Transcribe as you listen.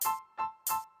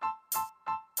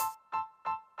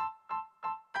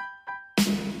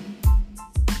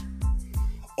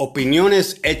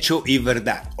Opiniones, hecho y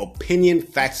verdad. Opinion,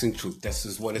 facts and truth. This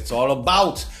is what it's all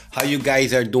about. How you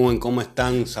guys are doing? ¿Cómo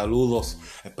están? Saludos.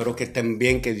 Espero que estén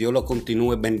bien, que Dios los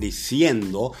continúe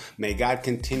bendiciendo. May God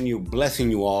continue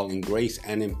blessing you all in grace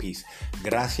and in peace.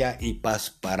 Gracia y paz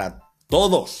para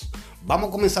todos. Vamos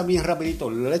a comenzar bien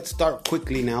rapidito. Let's start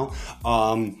quickly now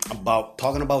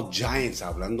talking about giants,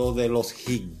 hablando de los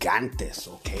gigantes,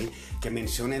 okay? Que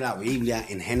menciona la Biblia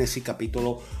en Génesis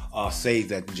capítulo 6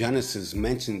 that Genesis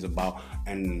mentions about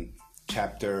in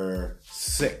chapter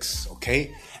 6,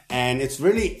 okay? And it's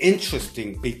really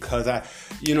interesting because,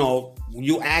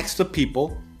 you ask the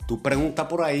people, tú preguntas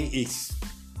por ahí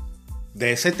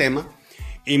de ese tema,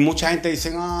 y mucha gente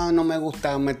dice, no me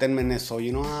gusta meterme en eso.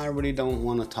 I really don't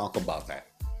want to talk about that.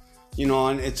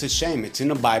 And it's a shame. It's in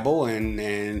the Bible, and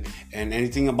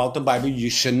anything about the Bible you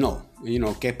should know.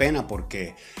 Qué pena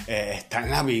porque está en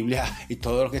la Biblia, y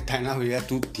todo lo que está en la Biblia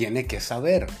tú tienes que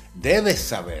saber. Debes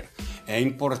saber. Es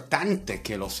importante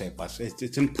que lo sepas.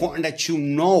 It's important that you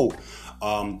know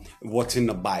what's in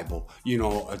the Bible.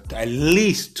 At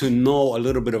least to know a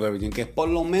little bit of everything. Que por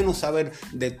lo menos saber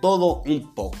de todo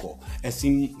un poco. Es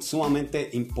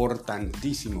sumamente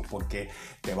importantísimo porque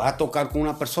te va a tocar con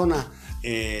una persona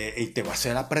y te va a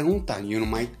hacer la pregunta. You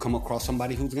might come across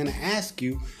somebody who's going to ask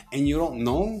you and you don't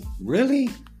know. Really?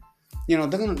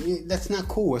 That's not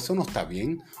cool. Eso no está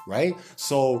bien, right?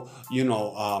 So,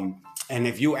 and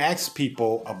if you ask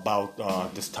people about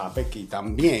this topic, y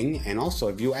también, and also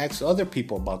if you ask other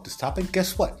people about this topic,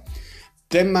 guess what?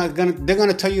 They're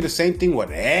gonna tell you the same thing what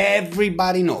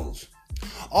everybody knows.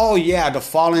 Oh yeah, the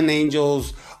fallen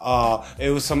angels.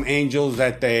 It was some angels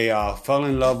that they fell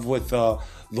in love with the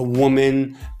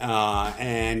woman,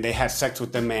 and they had sex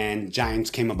with them, and giants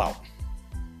came about.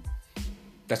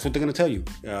 That's what they're going to tell you.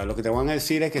 Lo que te van a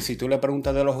decir es que si tú le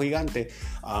preguntas de los gigantes,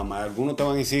 algunos te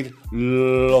van a decir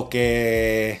lo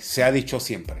que se ha dicho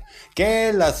siempre.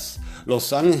 Que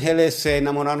los ángeles se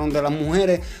enamoraron de las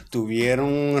mujeres,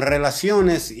 tuvieron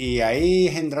relaciones y ahí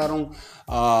engendraron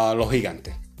los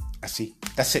gigantes. Así.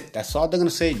 That's it. That's all they're going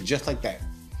to say, just like that.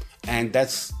 And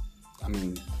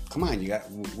come on,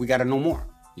 we got to know more.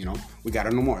 We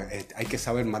gotta know more. Hay que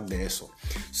saber más de eso.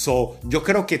 So, yo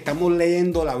creo que estamos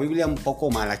leyendo la Biblia un poco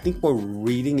mal. I think we're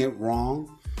reading it wrong,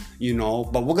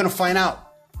 but we're gonna find out,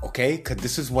 okay? Because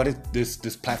this is what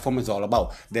this platform is all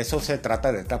about. De eso se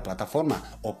trata de esta plataforma.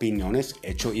 Opiniones,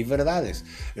 hechos y verdades.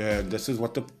 This is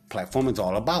what the platform is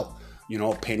all about.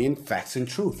 Opinion, facts, and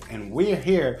truth. And we're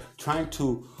here trying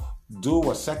to do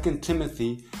what 2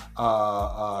 Timothy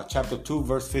chapter 2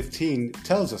 verse 15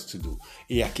 tells us to do.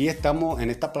 Y aquí estamos en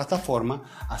esta plataforma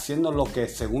haciendo lo que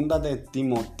 2 de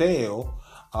Timoteo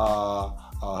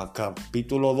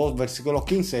capítulo 2 versículo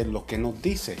 15 lo que nos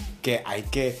dice que hay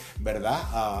que,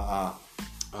 ¿verdad?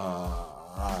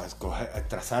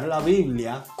 Trazar la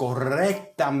Biblia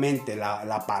correctamente,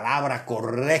 la palabra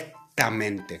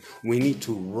correctamente. We need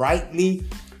to rightly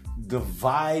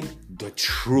divide the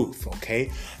truth, okay?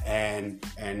 And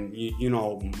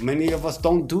many of us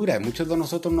don't do that. Muchos de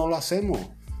nosotros no lo hacemos.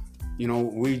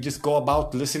 We just go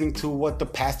about listening to what the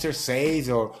pastor says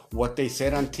or what they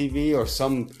said on TV or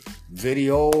some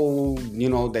video,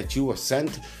 that you were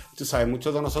sent. Tú sabes,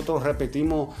 muchos de nosotros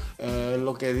repetimos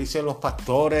lo que dicen los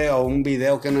pastores o un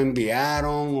video que nos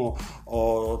enviaron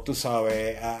o tú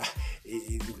sabes,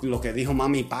 lo que dijo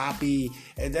mami y papi.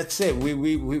 That's it. We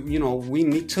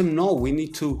need to know. We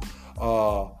need to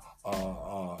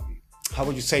how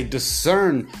would you say,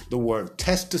 discern the word,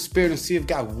 test the spirit and see if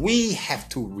God. We have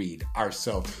to read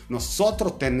ourselves.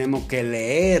 Nosotros tenemos que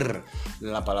leer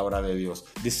la palabra de Dios,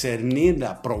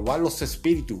 discernirla, probar los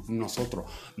espíritus, nosotros,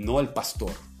 no el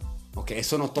pastor. Okay,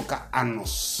 eso nos toca a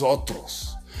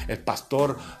nosotros. El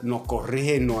pastor nos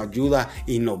corrige, nos ayuda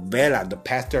y nos vela. The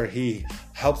pastor, he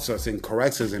helps us and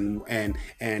corrects us and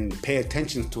pay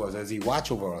attention to us as he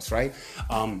watch over us, right?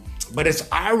 But it's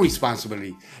our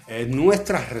responsibility. Es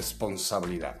nuestra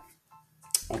responsabilidad.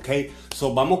 Okay,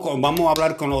 so vamos a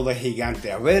hablar con lo de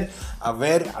gigante. A ver.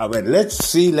 Let's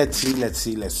see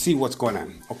what's going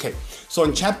on. Okay, so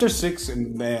in chapter 6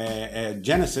 in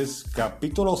Genesis,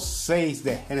 capítulo 6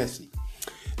 de Génesis.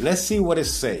 Let's see what it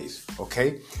says,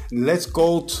 okay? Let's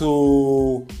go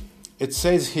to, it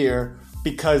says here,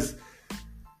 because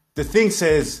the thing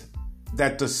says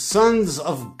that the sons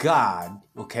of God,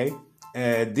 okay,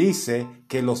 dice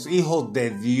que los hijos de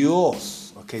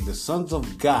Dios, okay, the sons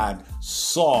of God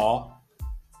saw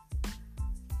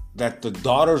that the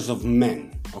daughters of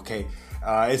men, okay,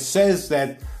 it says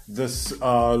that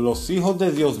los hijos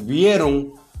de Dios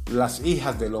vieron las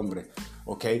hijas del hombre.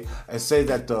 Okay, it says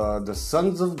that the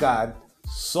sons of God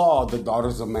saw the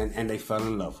daughters of men and they fell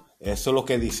in love. Eso es lo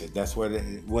que dice. That's what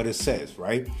it says,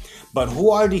 right? But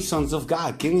who are these sons of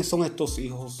God? ¿Quiénes son estos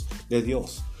hijos de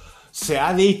Dios? Se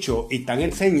ha dicho y están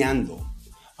enseñando.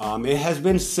 It has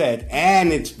been said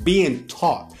and it's being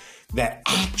taught that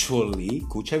actually,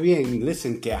 escuche bien,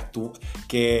 listen, que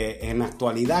en la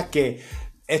actualidad que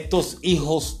estos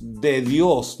hijos de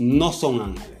Dios no son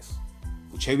ángeles.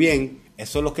 Escuche bien,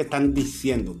 eso es lo que están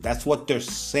diciendo. That's what they're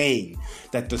saying.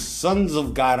 That the sons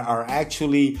of God are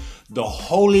actually the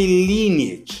holy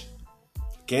lineage,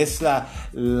 que es el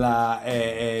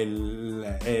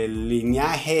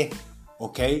linaje,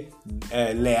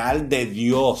 leal de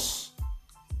Dios.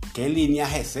 ¿Qué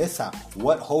linaje es esa?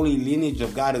 What holy lineage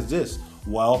of God is this?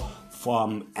 Well,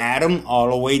 from Adam all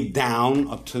the way down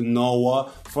up to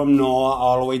Noah, from Noah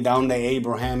all the way down to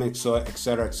Abraham, etc.,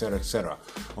 etc., etc.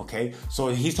 Okay? So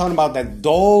he's talking about that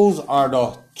those are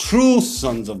the true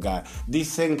sons of God.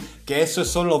 Dicen que esos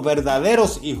son los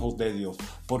verdaderos hijos de Dios,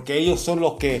 porque ellos son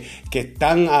los que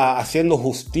están haciendo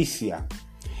justicia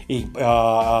y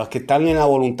que están en la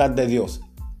voluntad de Dios.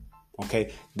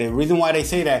 Okay, the reason why they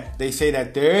say that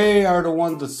they are the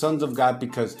ones, the sons of God,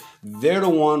 because they're the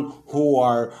one who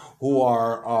are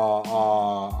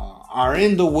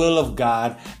in the will of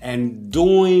God and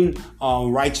doing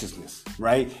righteousness,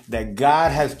 right? That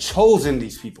God has chosen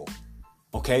these people.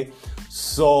 Okay,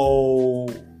 so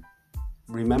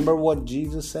remember what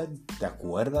Jesus said. ¿Te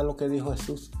acuerdas lo que dijo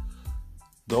Jesús?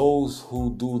 Those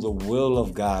who do the will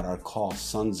of God are called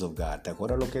sons of God. ¿Te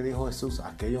acuerdas lo que dijo Jesús?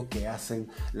 Aquellos que hacen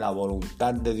la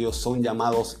voluntad de Dios son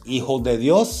llamados hijos de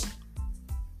Dios.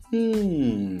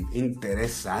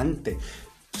 Interesante.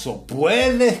 So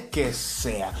puede que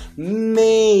sea.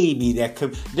 Maybe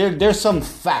there's some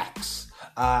facts.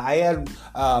 Hay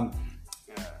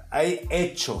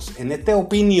hechos en esta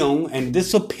opinión, and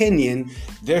this opinion,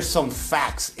 there's some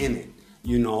facts in it.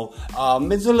 You know,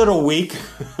 it's a little weak.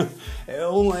 Es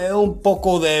un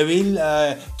poco débil,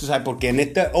 tú sabes, porque en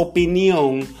esta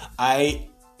opinión hay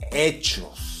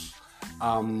hechos,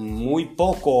 muy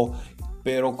poco,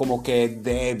 pero como que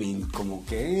débil, como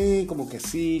que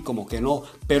sí, como que no,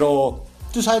 pero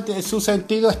tú sabes, su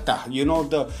sentido está, you know,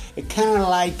 it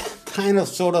kind of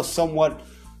sort of somewhat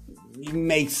it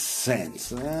makes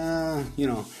sense. You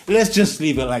know, let's just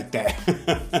leave it like that.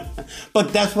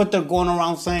 But that's what they're going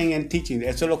around saying and teaching.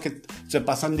 Eso es lo que se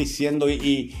pasan diciendo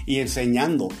y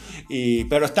enseñando.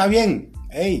 Pero está bien.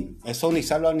 Hey, eso ni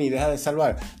salva ni deja de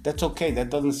salvar. That's okay. That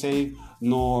doesn't save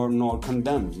nor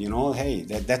condemn. You know, hey,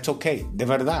 that's okay. De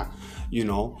verdad. You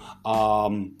know.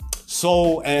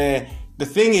 The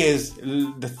thing is,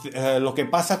 lo que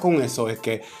pasa con eso es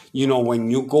que, you know, when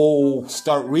you go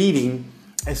start reading,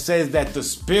 it says that the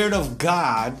Spirit of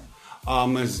God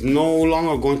is no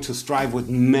longer going to strive with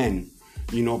men,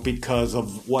 you know, because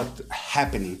of what's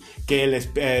happening. Que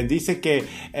dice que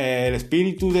el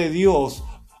Espíritu de Dios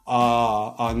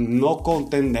no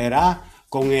contenderá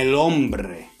con el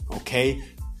hombre, ¿ok?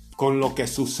 Con lo que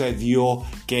sucedió,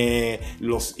 que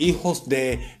los hijos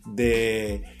de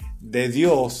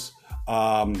Dios,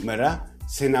 ¿verdad?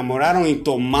 Se enamoraron y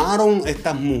tomaron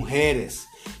estas mujeres,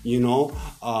 you know,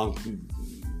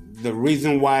 the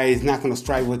reason why it's not going to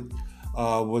strive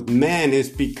with men is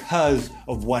because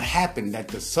of what happened, that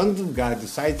the sons of God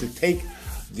decided to take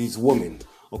these women,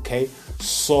 okay?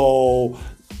 So,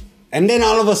 and then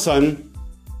all of a sudden,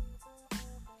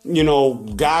 you know,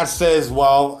 God says,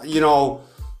 well, you know,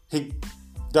 he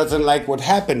doesn't like what's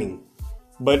happening.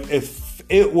 But if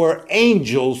it were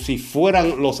angels, si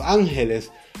fueran los ángeles,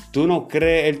 ¿tú no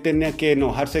crees él tenía que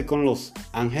enojarse con los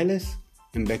ángeles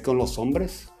en vez con los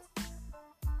hombres?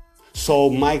 So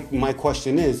my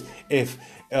question is, if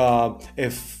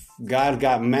God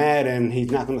got mad and he's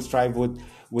not going to strive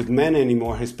with men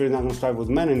anymore, his spirit's not going to strive with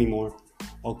men anymore,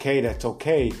 okay, that's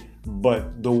okay.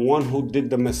 But the one who did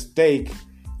the mistake,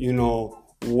 you know,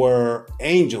 were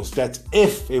angels. That's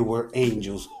if it were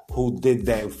angels who did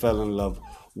that and fell in love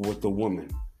with the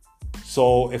woman.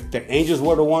 So if the angels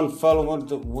were the one who fell in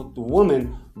love with the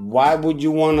woman, why would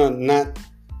you want to not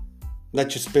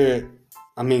let your spirit,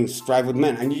 strive with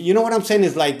men? And you know what I'm saying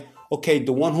is like, okay,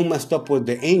 the one who messed up with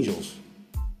the angels.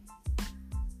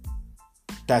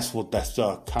 That's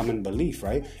a common belief,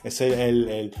 right? Esa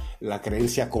es la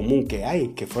creencia común que hay,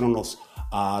 que fueron los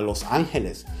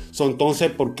ángeles. So,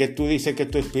 entonces, ¿por qué tú dices que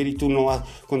tu espíritu no va a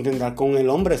contender con el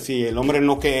hombre? Si el hombre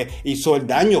no que hizo el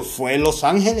daño, fue los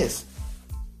ángeles.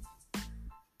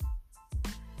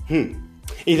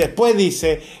 Y después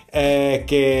dice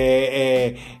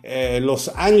que los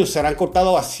años serán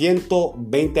cortados a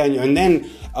 120 años. And then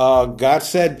God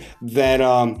said that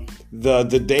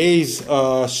the days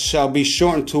shall be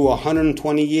shortened to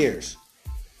 120 years.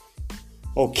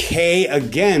 Okay,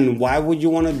 again, why would you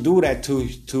want to do that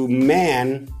to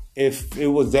man if it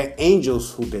was the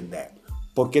angels who did that?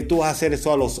 ¿Por qué tú vas a hacer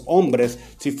eso a los hombres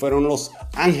si fueron los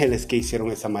ángeles que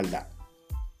hicieron esa maldad?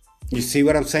 You see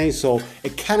what I'm saying? So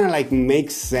it kind of like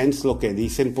makes sense lo que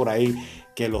dicen por ahí,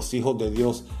 que los hijos de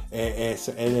Dios es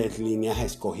el linaje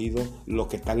escogido, los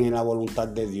que están en la voluntad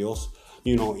de Dios.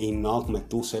 You know, Enoch,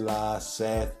 Methuselah,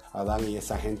 Seth, Adán y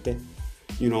esa gente.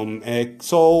 You know,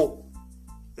 so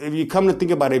if you come to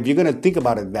think about it, if you're going to think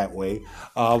about it that way,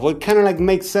 well, it kind of like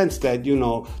makes sense that, you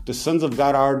know, the sons of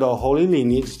God are the holy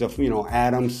lineage, you know,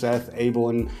 Adam, Seth,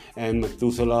 Abel, and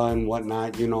Methuselah and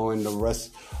whatnot, you know, and the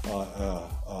rest,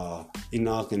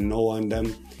 Enoch and Noah and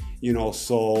them, you know,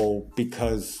 so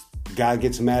because God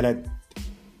gets mad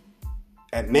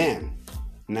at man,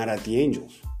 not at the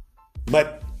angels.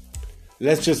 But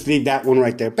let's just leave that one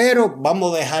right there. Pero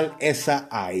vamos a dejar esa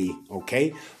ahí,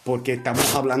 ¿ok? Porque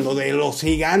estamos hablando de los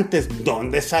gigantes.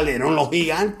 ¿Dónde salieron los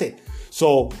gigantes?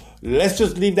 So, let's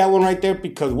just leave that one right there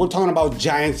because we're talking about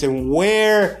giants and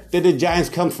where did the giants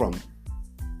come from?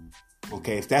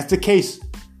 Okay, if that's the case,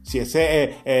 si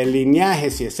ese el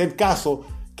lineaje, si es el caso,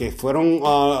 que fueron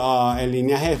el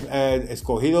lineaje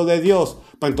escogido de Dios,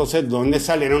 pues entonces, ¿dónde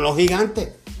salieron los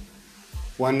gigantes?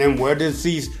 Well, then where did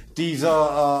these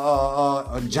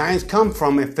giants come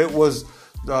from if it was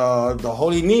the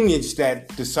holy lineage that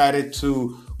decided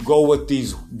to go with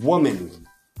these women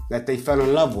that they fell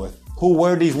in love with? Who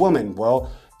were these women? Well,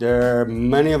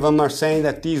 many of them are saying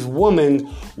that these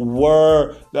women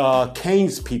were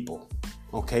Cain's people.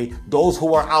 Okay, those who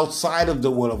were outside of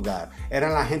the will of God.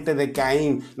 Eran la gente de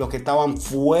Caín, los que estaban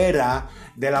fuera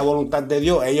de la voluntad de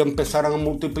Dios. Ellos empezaron a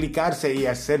multiplicarse y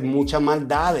a hacer muchas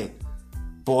maldades.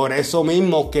 Por eso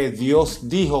mismo que Dios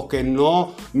dijo que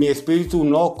no, mi espíritu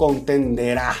no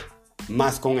contenderá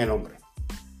más con el hombre.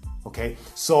 Okay,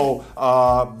 so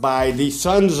by the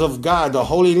sons of God, the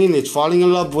holy lineage, falling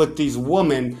in love with these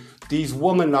women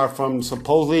are from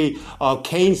supposedly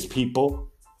Cain's people,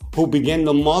 who began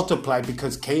to multiply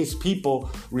because Cain's people,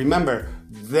 remember,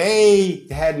 they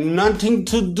had nothing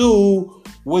to do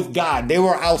with God. They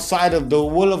were outside of the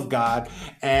will of God,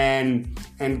 and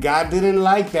God didn't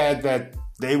like that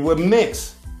they would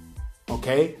mix.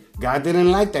 Okay? God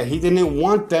didn't like that. He didn't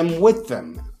want them with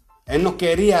them. Él no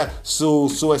quería su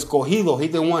escogido. He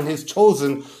didn't want his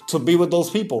chosen to be with those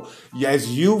people.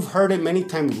 As you've heard it many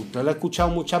times, usted lo ha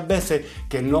escuchado muchas veces,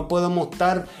 que no podemos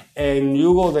estar en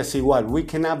yugo desigual. We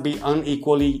cannot be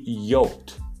unequally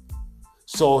yoked.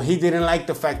 So he didn't like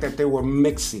the fact that they were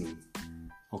mixing.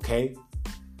 Okay?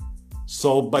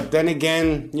 So, but then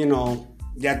again, you know,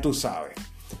 ya tú sabes.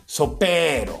 So,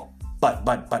 But,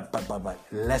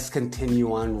 let's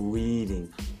continue on reading.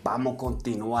 Vamos a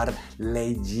continuar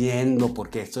leyendo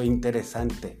porque esto es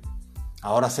interesante.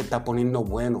 Ahora se está poniendo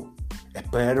bueno.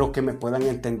 Espero que me puedan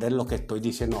entender lo que estoy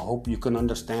diciendo. I hope you can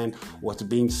understand what's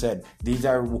being said. These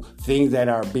are things that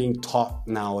are being taught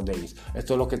nowadays.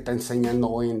 Esto es lo que está enseñando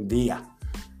hoy en día.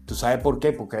 ¿Tú sabes por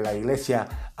qué? Porque la iglesia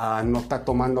no está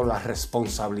tomando la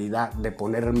responsabilidad de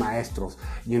poner maestros.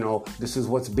 You know, this is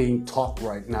what's being taught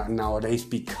right now nowadays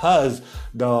because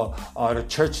the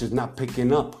church is not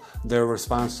picking up their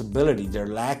responsibility. They're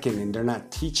lacking and they're not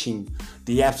teaching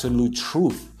the absolute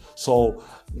truth. So,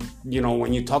 you know,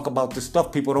 when you talk about this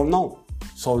stuff, people don't know.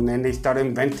 So then they start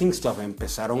inventing stuff.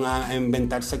 Empezaron a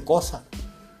inventarse cosas,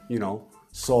 you know.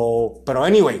 So, pero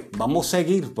anyway, vamos a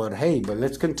seguir, but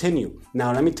let's continue.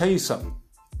 Now, let me tell you something.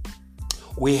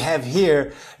 We have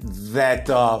here that,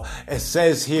 it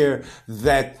says here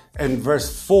that in verse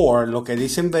 4, lo que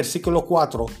dice en versículo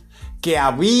 4, que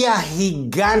había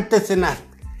gigantes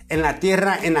en la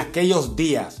tierra en aquellos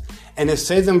días. And it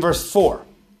says in verse 4,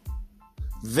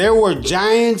 there were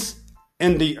giants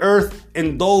in the earth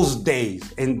in those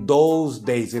days, en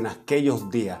aquellos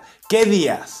días. ¿Qué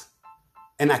días?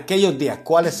 En aquellos días,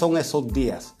 ¿cuáles son esos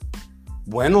días?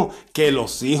 Bueno, que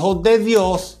los hijos de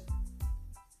Dios,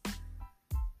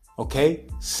 okay,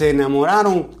 se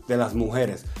enamoraron de las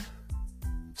mujeres.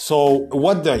 So,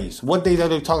 what days? What days are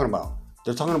they talking about?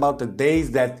 They're talking about the days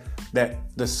that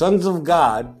the sons of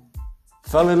God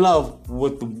fell in love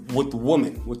with the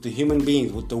woman, with the human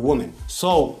beings, with the woman.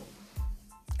 So,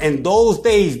 in those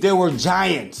days, there were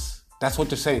giants. That's what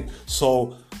they're saying.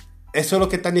 So, eso es lo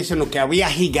que están diciendo, que había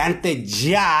gigantes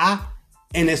ya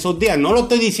en esos días. No lo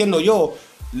estoy diciendo yo.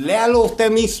 Léalo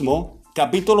usted mismo,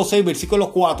 capítulo 6,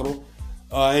 versículo 4,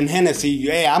 en Génesis.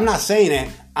 Hey, I'm not saying it.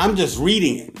 I'm just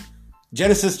reading it.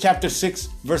 Genesis chapter 6,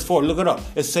 verse 4. Look it up.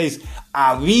 It says,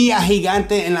 había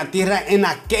gigantes en la tierra en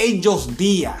aquellos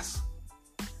días.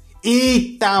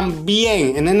 Y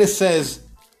también, and then it says,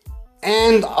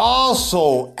 and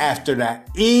also after that.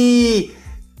 Y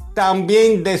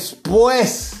también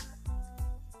después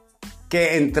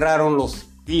que entraron los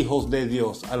hijos de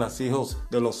Dios a los hijos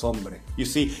de los hombres. You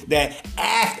see,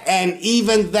 and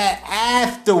even that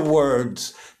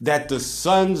afterwards, that the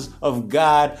sons of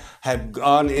God have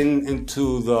gone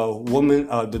into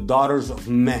the daughters of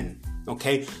men.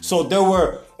 Okay, so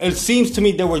it seems to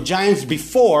me there were giants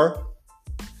before,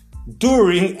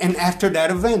 during, and after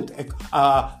that event.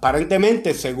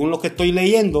 Aparentemente, según lo que estoy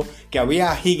leyendo, que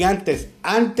había gigantes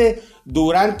antes,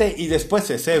 durante y después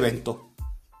de ese evento.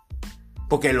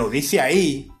 Porque lo dice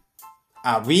ahí,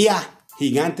 había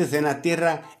gigantes en la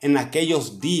tierra en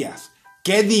aquellos días.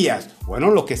 ¿Qué días?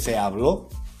 Bueno, lo que se habló,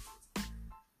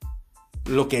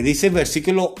 lo que dice el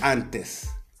versículo antes.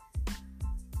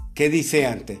 ¿Qué dice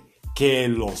antes? Que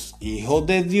los hijos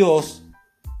de Dios,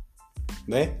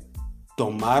 ¿ve?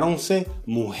 Tomáronse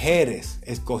mujeres,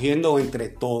 escogiendo entre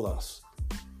todas.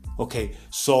 Okay,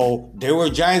 so there were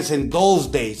giants in those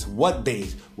days. What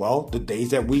days? Well, the days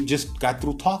that we just got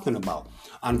through talking about.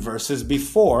 On verses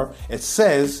before, it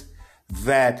says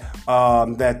that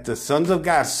the sons of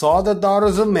God saw the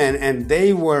daughters of men, and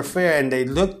they were fair, and they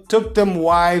took them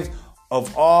wives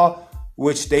of all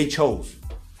which they chose.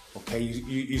 Okay,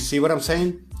 you see what I'm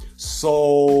saying?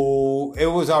 So it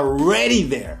was already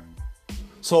there.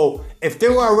 So if they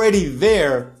were already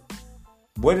there,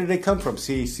 where did they come from?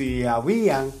 Si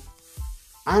habían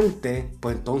antes,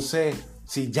 pues entonces,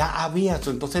 si ya había,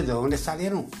 entonces ¿de dónde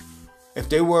salieron? If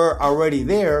they were already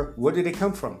there, where did they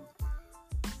come from?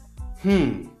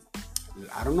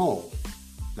 I don't know.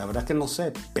 La verdad es que no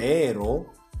sé, pero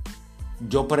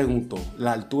yo pregunto,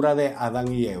 la altura de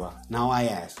Adán y Eva. Now I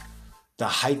ask, the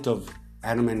height of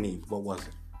Adam and Eve, what was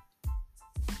it?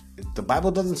 The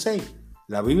Bible doesn't say.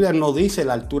 La Biblia no dice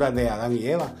la altura de Adán y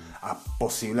Eva.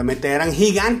 Posiblemente eran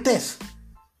gigantes.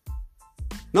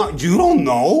 No, you don't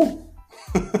know.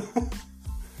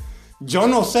 Yo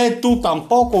no sé, tú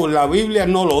tampoco. La Biblia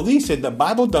no lo dice. The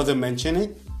Bible doesn't mention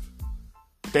it.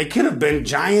 They could have been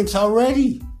giants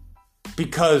already.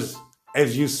 Because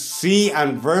as you see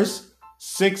on verse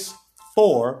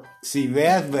 6:4, si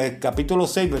veas capítulo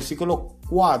 6, versículo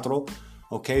 4,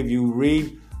 okay, if you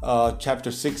read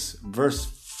chapter 6, verse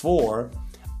 4,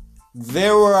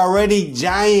 there were already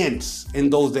giants in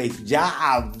those days. Ya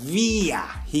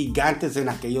había gigantes en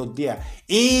aquellos días.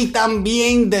 Y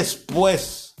también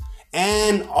después.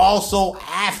 And also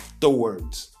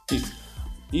afterwards.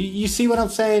 You see what I'm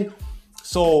saying?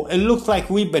 So it looks like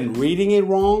we've been reading it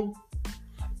wrong.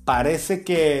 Parece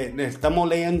que estamos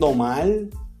leyendo mal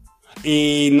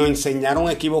y nos enseñaron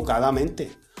equivocadamente.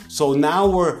 So now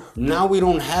we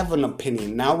don't have an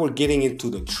opinion. Now we're getting into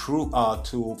the true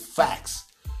to facts,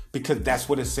 because that's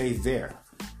what it says there.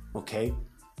 Okay?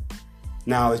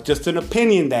 Now it's just an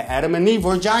opinion that Adam and Eve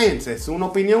were giants. Es una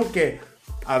opinión que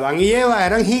Adán y Eva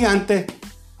eran gigantes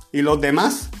y los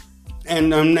demás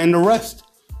and the rest.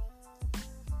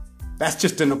 That's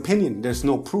just an opinion. There's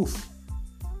no proof.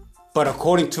 But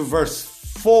according to verse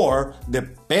 4,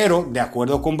 pero de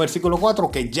acuerdo con versículo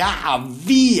 4, que ya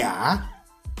había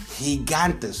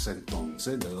gigantes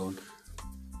entonces,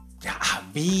 ya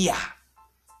había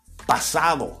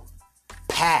pasado,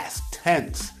 past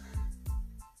tense.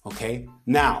 Okay,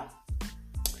 now,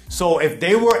 so if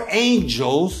they were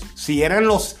angels, si eran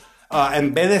los,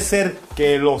 en vez de ser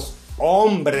que los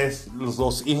hombres,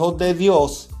 los hijos de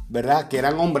Dios, ¿verdad? Que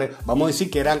eran hombres, vamos a decir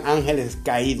que eran ángeles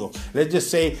caídos. Let's just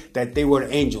say that they were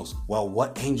angels. Well,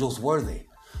 what angels were they?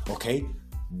 Okay,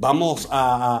 vamos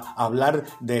a hablar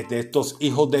de estos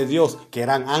hijos de Dios que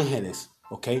eran ángeles.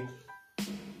 Okay,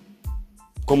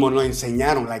 como nos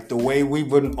enseñaron, like the way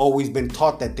we've always been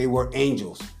taught that they were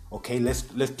angels. Okay, let's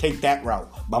take that route.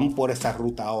 Vamos por esa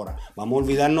ruta ahora. Vamos a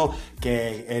olvidarnos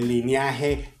que el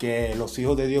lineaje, que los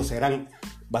hijos de Dios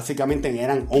básicamente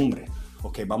eran hombres.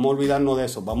 Okay, vamos a olvidarnos de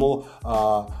eso. Vamos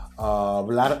a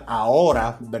hablar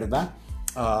ahora, ¿verdad?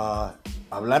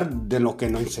 Hablar de lo que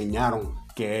nos enseñaron,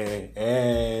 que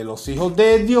los hijos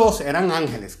de Dios eran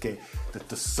ángeles, que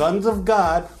the sons of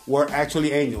God were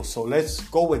actually angels. So let's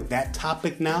go with that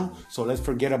topic now. So let's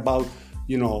forget about,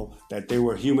 that they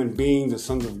were human beings, the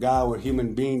sons of God were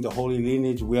human beings, the holy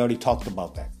lineage. We already talked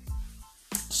about that.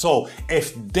 So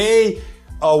if they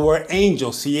were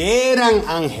angels, si eran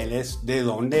ángeles, ¿de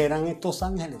dónde eran estos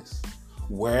ángeles?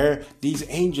 Where these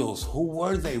angels? Who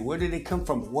were they? Where did they come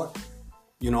from? What?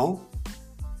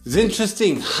 It's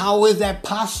interesting. How is that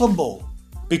possible?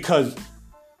 Because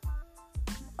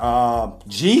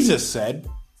Jesus said,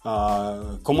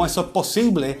 ¿cómo eso es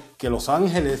posible que los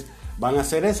ángeles van a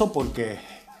hacer eso? Porque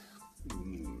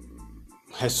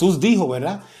Jesús dijo,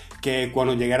 ¿verdad? Que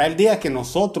cuando llegará el día que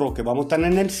nosotros, que vamos a estar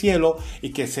en el cielo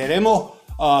y que seremos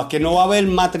que no va a haber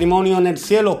matrimonio en el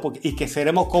cielo y que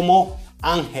seremos como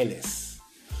ángeles.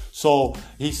 So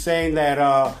he's saying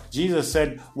that Jesus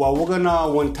said, well,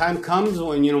 when time comes,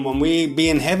 when we be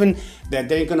in heaven, that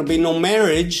there ain't gonna be no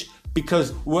marriage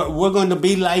because we're going to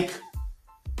be like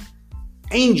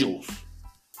angels.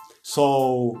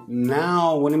 So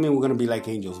now, what do you mean we're going to be like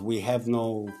angels? We have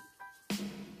no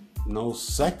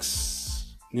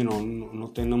sex.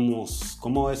 No tenemos,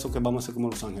 ¿cómo eso que vamos a ser como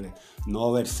los ángeles? No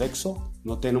haber sexo.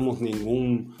 No tenemos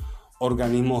ningún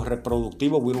organismo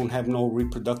reproductivo. We don't have no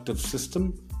reproductive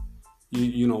system.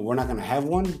 We're not going to have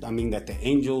one. I mean that the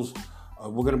angels,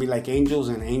 we're going to be like angels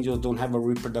and angels don't have a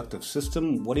reproductive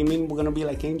system. What do you mean we're going to be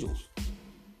like angels?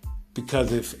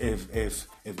 Because if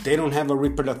they don't have a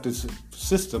reproductive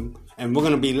system and we're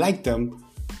going to be like them,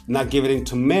 not give it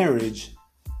into marriage,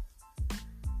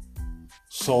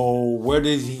 so what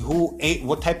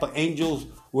type of angels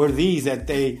were these that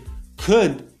they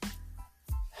could,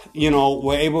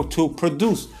 were able to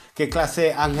produce? ¿Qué clase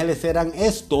de ángeles eran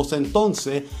estos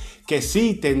entonces que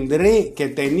sí que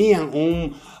tenían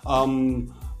un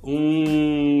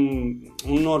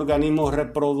organismo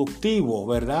reproductivo,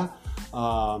 ¿verdad?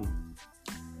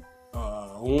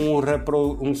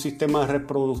 Un sistema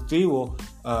reproductivo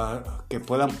que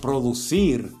puedan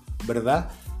producir,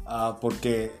 ¿verdad?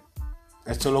 Porque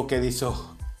esto es lo que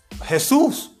dijo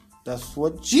Jesús. That's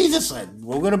what Jesus said.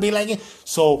 We're going to be like it.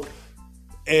 So,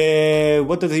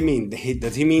 what does he mean?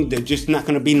 Does he mean there's just not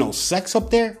going to be no sex up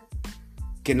there?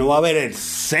 ¿Que no va a haber el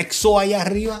sexo allá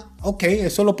arriba? Okay,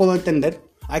 eso lo puedo entender.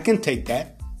 I can take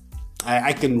that.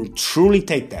 I can truly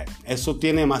take that. Eso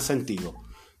tiene más sentido.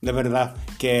 De verdad,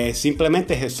 que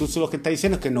simplemente Jesús lo que está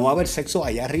diciendo es que no va a haber sexo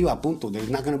allá arriba, punto.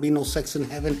 There's not going to be no sex in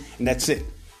heaven, and that's it.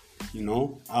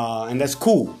 And that's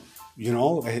cool.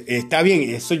 Está bien,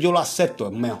 eso yo lo acepto,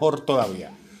 es mejor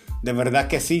todavía. De verdad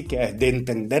que sí, que de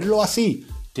entenderlo así,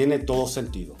 tiene todo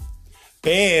sentido.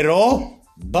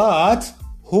 But,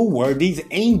 who were these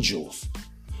angels?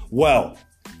 Well,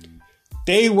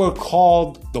 they were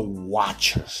called the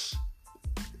Watchers.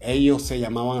 Ellos se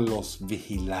llamaban los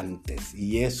vigilantes.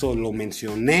 Y eso lo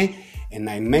mencioné. And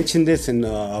I mentioned this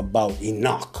about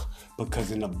Enoch.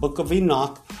 Because in the book of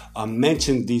Enoch, I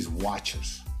mentioned these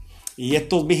watchers.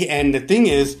 And the thing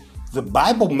is, the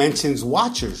Bible mentions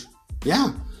watchers.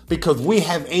 Yeah. Because we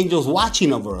have angels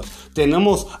watching over us.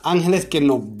 Tenemos ángeles que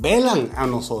nos velan a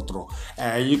nosotros.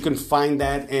 You can find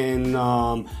that in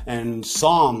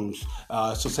Psalms.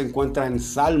 Eso se encuentra en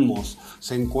Salmos.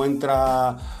 Se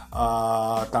encuentra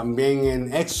también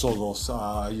en Éxodos.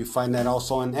 You find that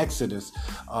also in Exodus.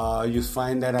 You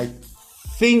find that, I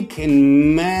think,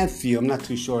 in Matthew. I'm not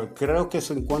too sure. Creo que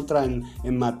se encuentra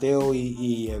en Mateo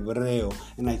y Hebreo.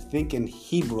 And I think in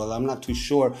Hebrew. I'm not too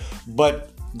sure.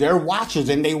 But they're watchers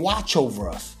and they watch over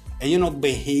us. Ellos nos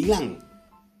vigilan.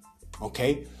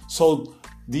 Okay? So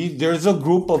there's a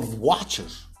group of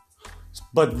watchers.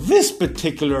 But this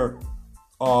particular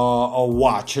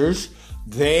watchers,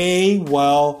 they,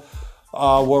 were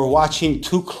watching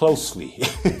too closely.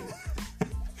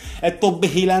 Estos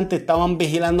vigilantes estaban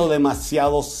vigilando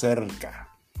demasiado cerca.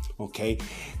 Okay,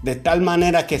 de tal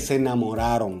manera que se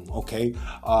enamoraron, okay,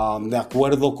 de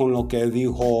acuerdo con lo que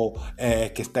dijo,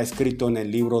 que está escrito en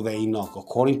el libro de Enoch,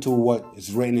 according to what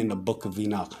is written in the book of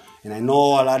Enoch. And I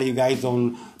know a lot of you guys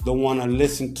don't want to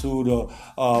listen to the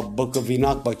book of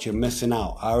Enoch, but you're missing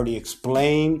out. I already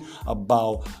explained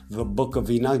about the book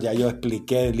of Enoch. Ya yo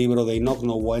expliqué el libro de Enoch,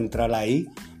 no voy a entrar ahí,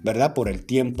 ¿verdad? Por el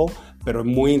tiempo, pero es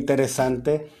muy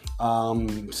interesante.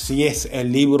 Si es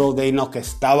el libro de Enoch que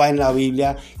estaba en la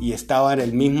Biblia y estaba en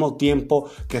el mismo tiempo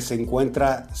que se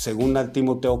encuentra 2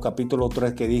 Timoteo capítulo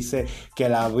 3, que dice que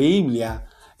la Biblia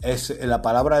la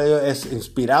palabra de Dios es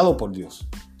inspirado por Dios.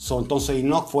 Entonces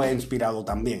Enoch fue inspirado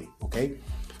también, okay?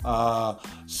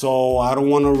 So I don't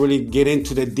want to really get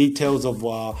into the details of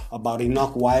about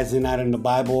Enoch. Why is it not in the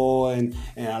Bible? And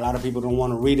a lot of people don't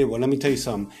want to read it. Well, let me tell you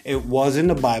something. It was in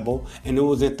the Bible, and it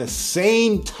was at the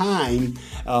same time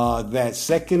that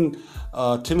 2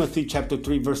 Timothy chapter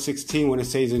 3 verse 16, when it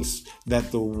says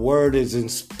that the word is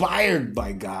inspired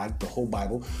by God, the whole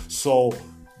Bible. So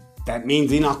that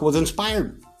means Enoch was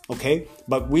inspired, okay?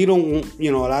 But we don't,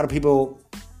 a lot of people,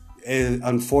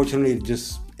 unfortunately,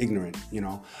 just ignorant,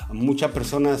 Muchas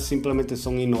personas simplemente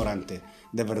son ignorantes,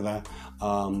 de verdad.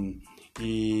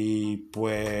 Y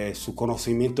pues su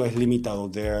conocimiento es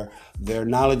limitado. Their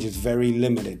knowledge is very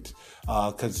limited.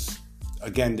 Because,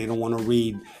 again, they don't want to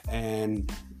read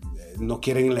and no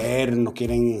quieren leer, no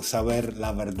quieren saber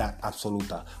la verdad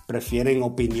absoluta. Prefieren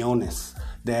opiniones.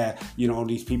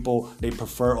 These people, they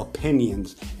prefer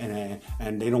opinions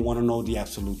and they don't want to know the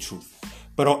absolute truth.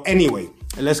 Pero anyway,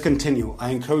 let's continue.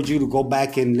 I encourage you to go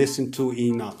back and listen to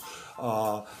Enoch.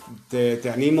 Te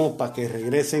animo para que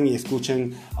regresen y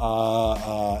escuchen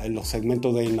en los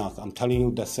segmentos de Enoch. I'm telling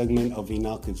you, that segment of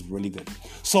Enoch is really good.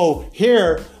 So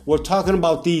here, we're talking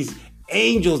about these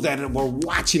angels that were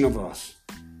watching over us.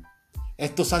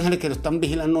 Estos ángeles que lo están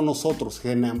vigilando a nosotros,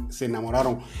 que se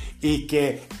enamoraron. Y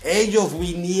que ellos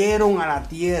vinieron a la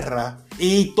tierra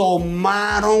y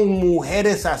tomaron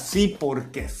mujeres así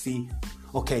porque sí.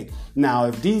 Okay, now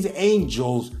if these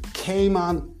angels came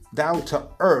on down to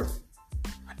earth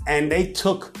and they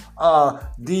took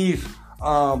these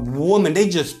women, they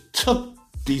just took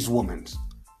these women.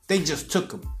 They just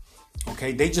took them.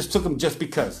 Okay, they just took them just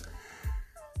because.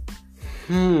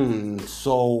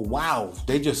 So wow,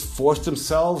 they just forced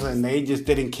themselves and they just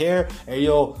didn't care.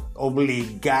 Ellos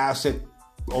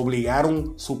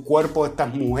obligaron su cuerpo a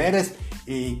estas mujeres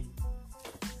y,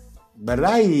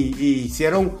 ¿verdad? Y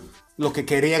hicieron lo que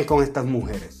querían con estas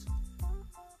mujeres.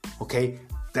 Okay,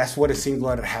 that's what it seems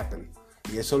like happened.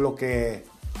 Y eso es lo que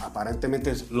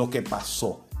aparentemente es lo que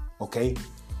pasó. Okay.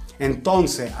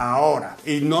 Entonces, ahora,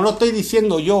 y no lo estoy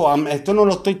diciendo yo, esto no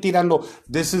lo estoy tirando.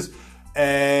 This is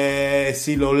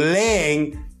si lo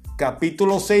leen,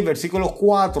 capítulo 6, versículo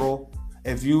 4,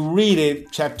 if you read it,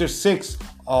 chapter 6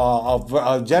 of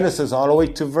Genesis all the way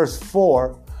to verse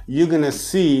 4, you're going to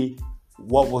see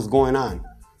what was going on.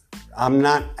 I'm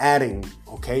not adding,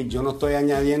 okay? Yo no estoy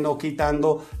añadiendo o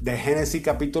quitando de Génesis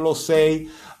capítulo 6,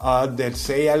 del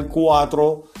 6 al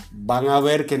 4, van a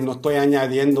ver que no estoy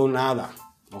añadiendo nada,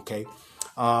 okay?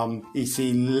 Y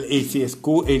si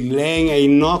leen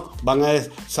Enoch, van a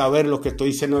saber lo que estoy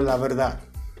diciendo es la verdad.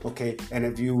 Okay, and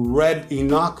if you read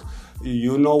Enoch,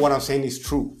 you know what I'm saying is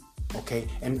true. Okay,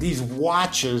 and these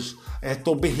watchers,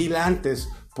 estos vigilantes,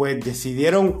 pues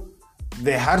decidieron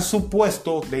dejar su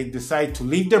puesto. They decided to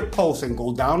leave their post and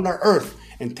go down to earth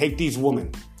and take these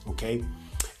women. Okay,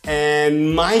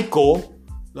 and Michael,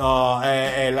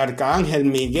 el arcángel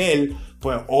Miguel,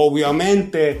 pues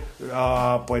obviamente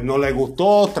pues no le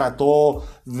gustó, trató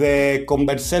de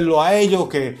convencerlo a ellos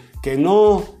que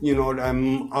no, you know,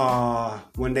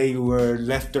 when they were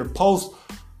left their post,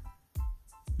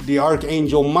 the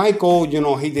archangel Michael, you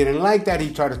know, he didn't like that.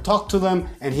 He tried to talk to them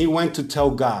and he went to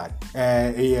tell God.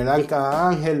 Y el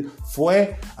arcángel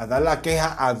fue a dar la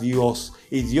queja a Dios.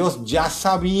 Y Dios ya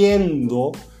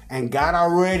sabiendo, and God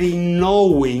already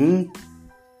knowing,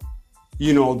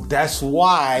 you know, that's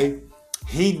why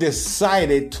he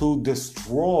decided to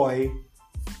destroy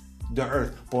the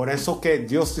earth. Por eso que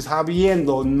Dios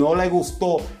sabiendo, no le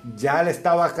gustó, ya le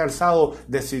estaba cansado,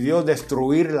 decidió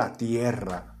destruir la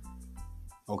tierra.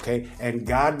 Okay? And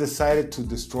God decided to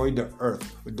destroy the earth.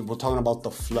 We're talking about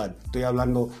the flood. Estoy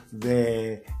hablando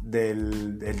del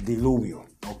diluvio.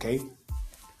 Okay?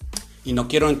 Y no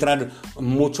quiero entrar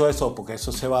mucho eso porque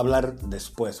eso se va a hablar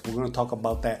después. We're going to talk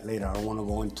about that later. I don't want to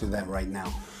go into that right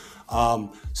now.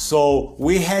 So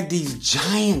we had these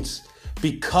giants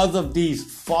because of these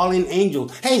fallen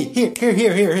angels. Hey,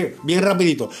 here. Bien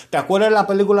rapidito. ¿Te acuerdas de la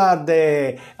película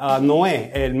de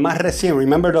Noé, el más recién?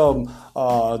 Remember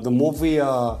the movie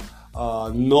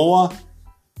Noah,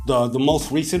 the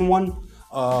most recent one?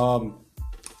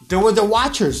 There were the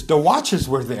Watchers. The Watchers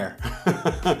were there.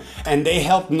 And they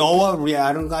helped Noah.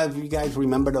 I don't know if you guys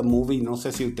remember the movie. No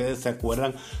sé si ustedes se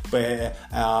acuerdan. Pues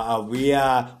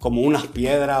había como unas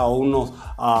piedras o unos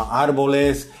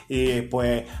árboles. Y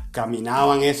pues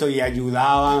caminaban eso y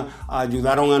ayudaron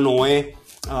a Noé.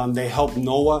 They helped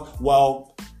Noah.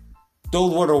 Well,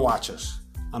 those were the Watchers.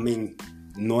 I mean,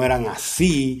 no eran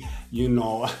así. You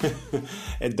know,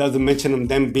 it doesn't mention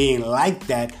them being like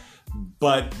that.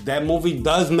 But that movie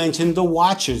does mention the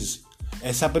Watchers.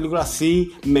 Esa película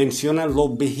sí menciona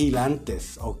los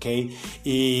vigilantes, ¿ok?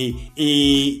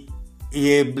 Y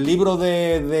el libro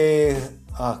de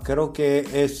creo que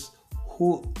es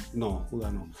Judá no.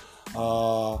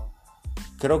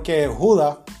 Creo que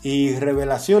Judá y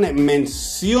Revelaciones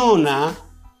menciona,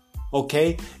 ¿ok?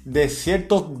 De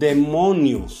ciertos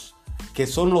demonios que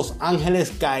son los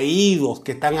ángeles caídos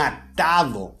que están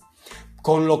atados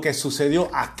con lo que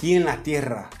sucedió aquí en la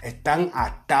tierra. Están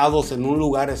atados en un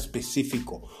lugar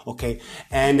específico, okay?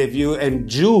 And if you in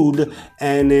Jude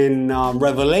and in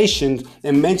Revelation,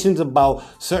 it mentions about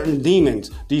certain demons,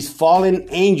 these fallen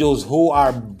angels who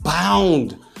are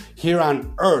bound here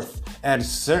on earth at a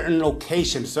certain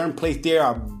location, certain place. They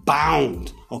are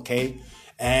bound, okay?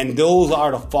 And those are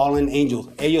the fallen angels.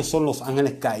 Ellos son los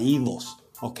ángeles caídos.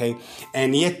 Okay,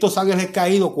 y estos ángeles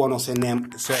caídos cuando se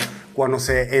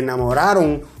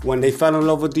enamoraron, when they fell in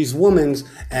love with these women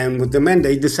and with the men,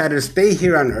 they decided to stay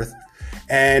here on earth,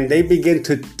 and they began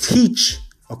to teach,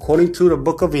 according to the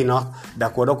book of Enoch, de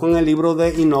acuerdo con el libro de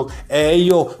Enoch,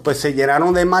 ellos pues se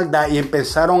llenaron de maldad y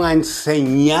empezaron a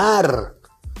enseñar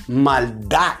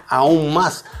maldad aún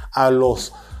más a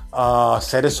los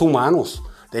seres humanos.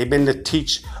 They began to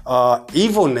teach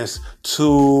evilness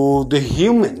to the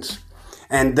humans.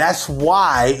 And that's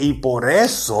why, y por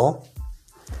eso,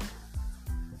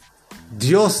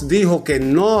 Dios dijo que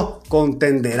no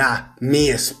contenderá mi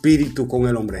espíritu con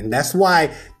el hombre. And that's why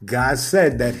God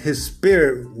said that his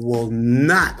spirit will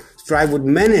not strive with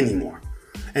men anymore.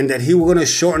 And that he was going to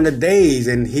shorten the days.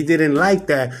 And he didn't like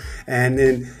that.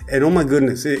 And oh my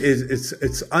goodness,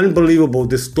 it's unbelievable.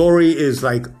 The story is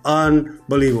like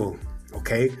unbelievable.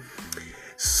 Okay?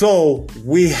 So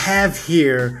we have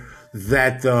here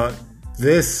that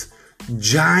this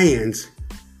giant,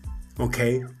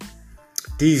 okay,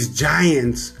 these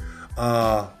giants,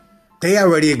 they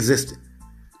already existed,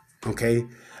 okay?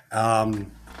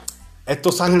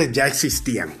 Estos ángeles ya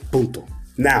existían, punto.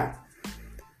 Now,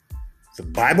 the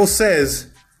Bible says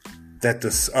that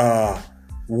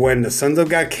when the sons of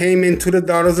God came into the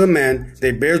daughters of men,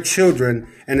 they bare children,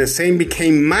 and the same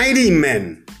became mighty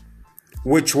men,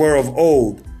 which were of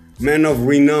old, men of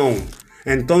renown.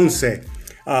 Entonces,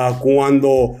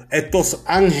 cuando estos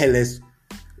ángeles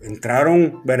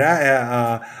entraron,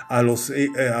 ¿verdad? A los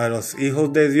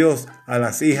hijos de Dios, a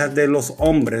las hijas de los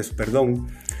hombres, perdón,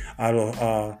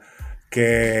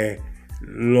 que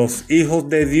los hijos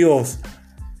de Dios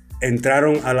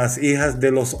entraron a las hijas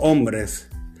de los hombres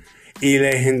y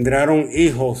le engendraron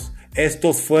hijos.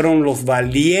 Estos fueron los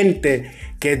valientes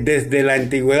que desde la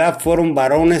antigüedad fueron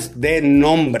varones de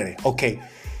nombre. Okay,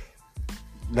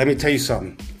 let me tell you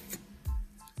something.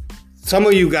 Some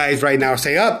of you guys right now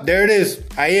say, oh, there it is.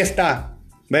 Ahí está.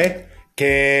 ¿Ve?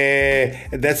 Que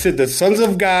that's it. The sons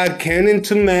of God came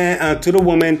into man, to the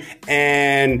woman,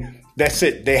 and that's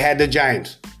it. They had the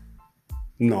giants.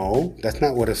 No, that's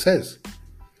not what it says.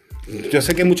 Yo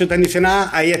sé que muchos están diciendo,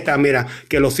 ahí está, mira,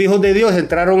 que los hijos de Dios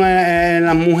entraron en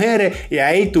las mujeres y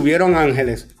ahí tuvieron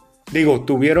ángeles. Digo,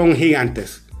 tuvieron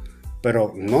gigantes.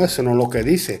 Pero no, eso no es lo que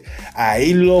dice.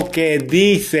 Ahí lo que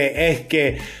dice es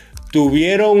que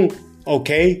tuvieron, ok,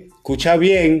 escucha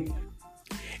bien,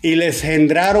 y les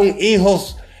engendraron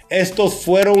hijos. Estos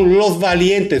fueron los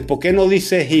valientes. ¿Por qué no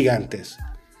dice gigantes?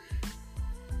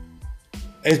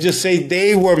 It just say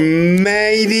they were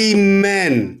mighty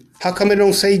men. How come it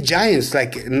don't say giants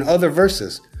like in other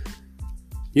verses?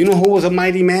 You know who was a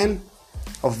mighty man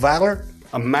of valor?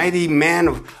 A mighty man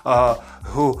of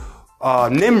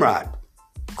Nimrod.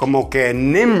 Como que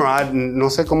Nimrod, no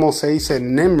sé cómo se dice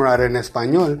Nimrod en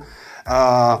español.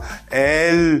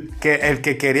 El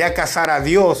que quería cazar a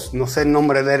Dios, no sé el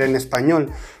nombre de él en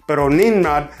español, pero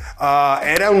Nimrod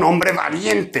era un hombre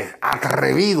valiente,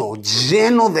 atrevido,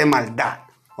 lleno de maldad.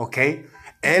 ¿Ok?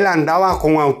 Él andaba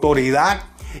con autoridad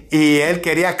y él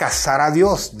quería cazar a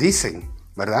Dios, dicen,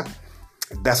 ¿verdad?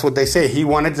 That's what they say. He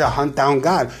wanted to hunt down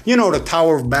God. You know, the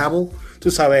Tower of Babel.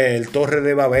 Tú sabes, el Torre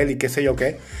de Babel y qué sé yo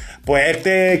qué. Pues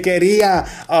quería,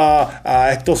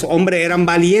 estos hombres eran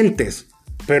valientes.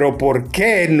 Pero ¿por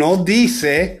qué no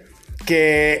dice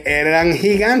que eran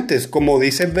gigantes? Como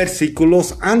dice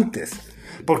versículos antes.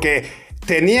 Porque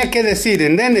tenía que decir,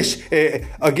 and then,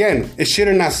 again, it should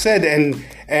have not said,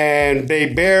 and they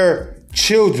bear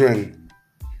children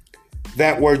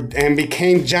that were and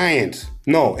became giants.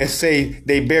 No, it say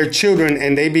they bear children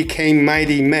and they became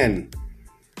mighty men.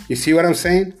 You see what I'm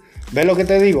saying? ¿Ves lo que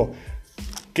te digo?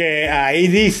 Que ahí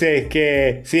dice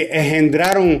que si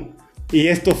engendraron y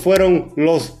estos fueron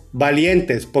los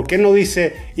valientes. ¿Por qué no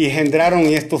dice y engendraron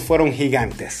y estos fueron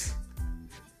gigantes?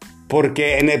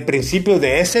 Porque en el principio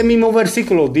de ese mismo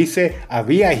versículo dice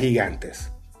había gigantes.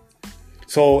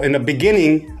 So in the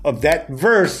beginning of that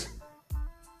verse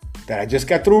that I just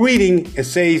got through reading, it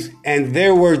says, and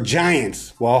there were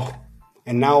giants. Well,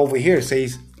 and now over here it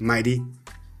says mighty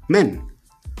men.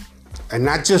 And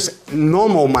not just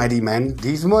normal mighty men.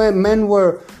 These men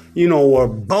were, were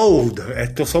bold.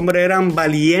 Estos hombres eran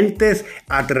valientes,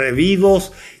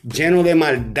 atrevidos, llenos de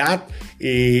maldad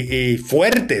y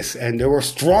fuertes. And they were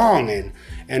strong.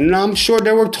 And I'm sure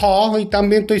they were tall. Y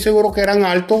también estoy seguro que eran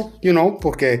altos,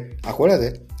 porque,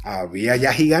 acuérdate, había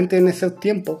ya gigantes en ese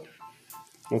tiempo.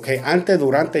 Okay, antes,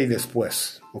 durante y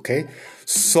después. Okay,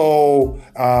 so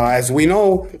as we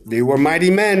know, they were mighty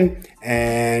men,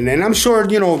 and I'm sure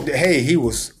hey, he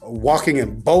was walking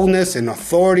in boldness and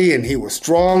authority, and he was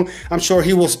strong. I'm sure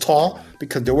he was tall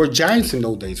because there were giants in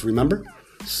those days. Remember?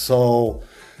 So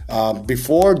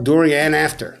before, during, and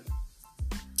after.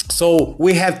 So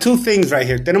we have two things right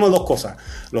here. Tenemos dos cosas.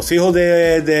 Los hijos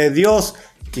de Dios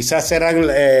Quizás eran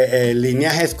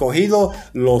linaje escogido,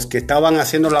 los que estaban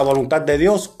haciendo la voluntad de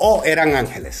Dios, o eran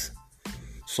ángeles.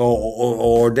 So,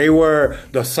 or they were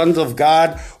the sons of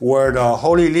God, were the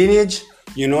holy lineage,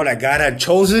 you know, that God had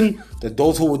chosen, that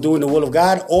those who were doing the will of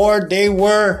God, or they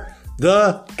were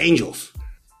the angels,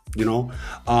 you know.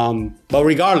 But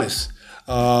regardless,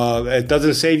 it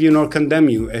doesn't save you nor condemn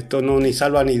you. Esto no ni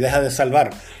salva ni deja de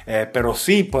salvar. Pero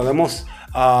sí podemos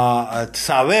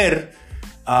saber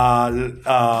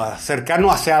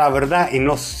acercarnos hacia la verdad y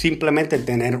no simplemente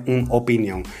tener una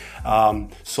opinión.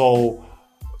 So,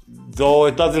 though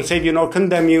it doesn't save you nor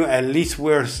condemn you, at least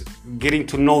we're getting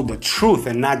to know the truth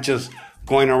and not just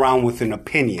going around with an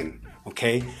opinion,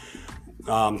 okay?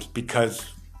 Because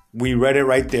we read it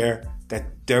right there that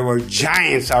there were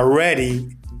giants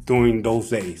already during those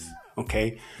days,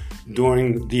 okay?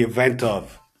 During the event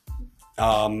of.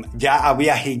 Ya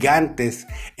había gigantes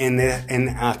en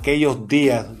aquellos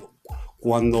días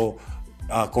cuando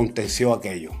aconteció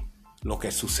aquello, lo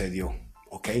que sucedió,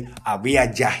 okay?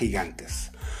 Había ya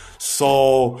gigantes.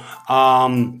 So,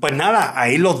 pues nada,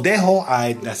 ahí los dejo.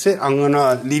 That's it. I'm going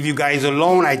to leave you guys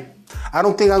alone. I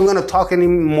don't think I'm going to talk any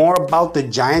more about the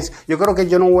Giants. Yo creo que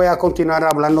yo no voy a continuar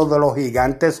hablando de los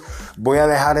gigantes. Voy a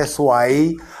dejar eso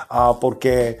ahí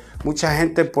porque mucha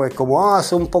gente pues como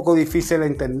es un poco difícil de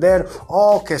entender.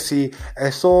 Que si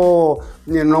eso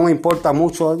no me importa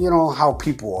mucho. You know how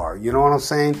people are. You know what I'm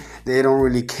saying? They don't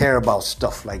really care about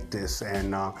stuff like this.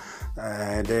 And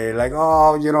they're like,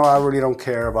 you know, I really don't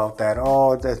care about that.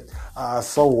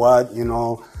 So what, you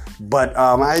know. But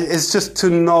it's just to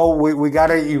know we got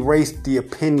to erase the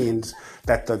opinions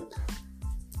that the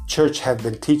church has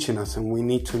been teaching us, and we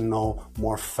need to know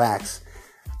more facts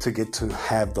to get to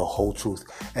have the whole truth.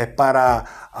 Es para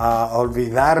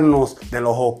olvidarnos de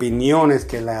las opiniones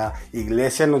que la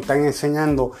iglesia nos está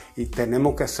enseñando y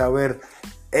tenemos que saber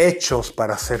hechos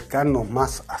para acercarnos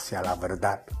más hacia la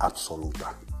verdad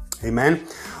absoluta. Amen.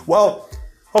 Well,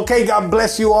 okay, God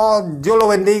bless you all. Dios lo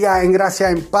bendiga en gracia,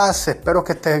 en paz. Espero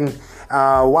que estén,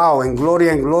 en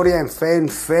gloria, en fe,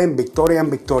 en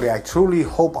victoria. I truly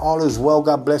hope all is well.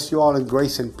 God bless you all in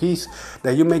grace and peace,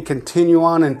 that you may continue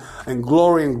on in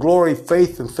glory,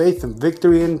 faith, and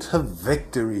victory into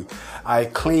victory. I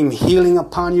claim healing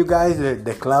upon you guys.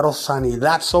 Declaro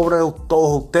sanidad sobre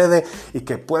todos ustedes y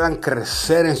que puedan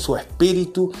crecer en su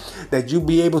espíritu, that you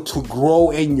be able to grow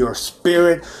in your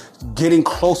spirit, getting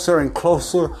closer and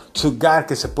closer to God,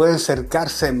 que se pueden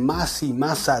acercarse más y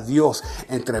más a Dios.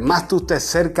 Entre más tú te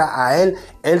acercas a Él,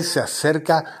 Él se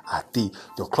acerca a ti.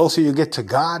 The closer you get to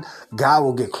God, God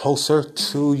will get closer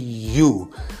to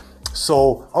you.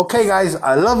 So, okay guys,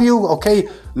 I love you, okay,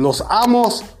 los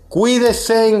amos,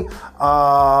 cuídense,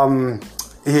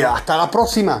 y hasta la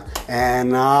próxima.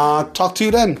 And talk to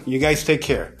you then. You guys take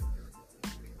care.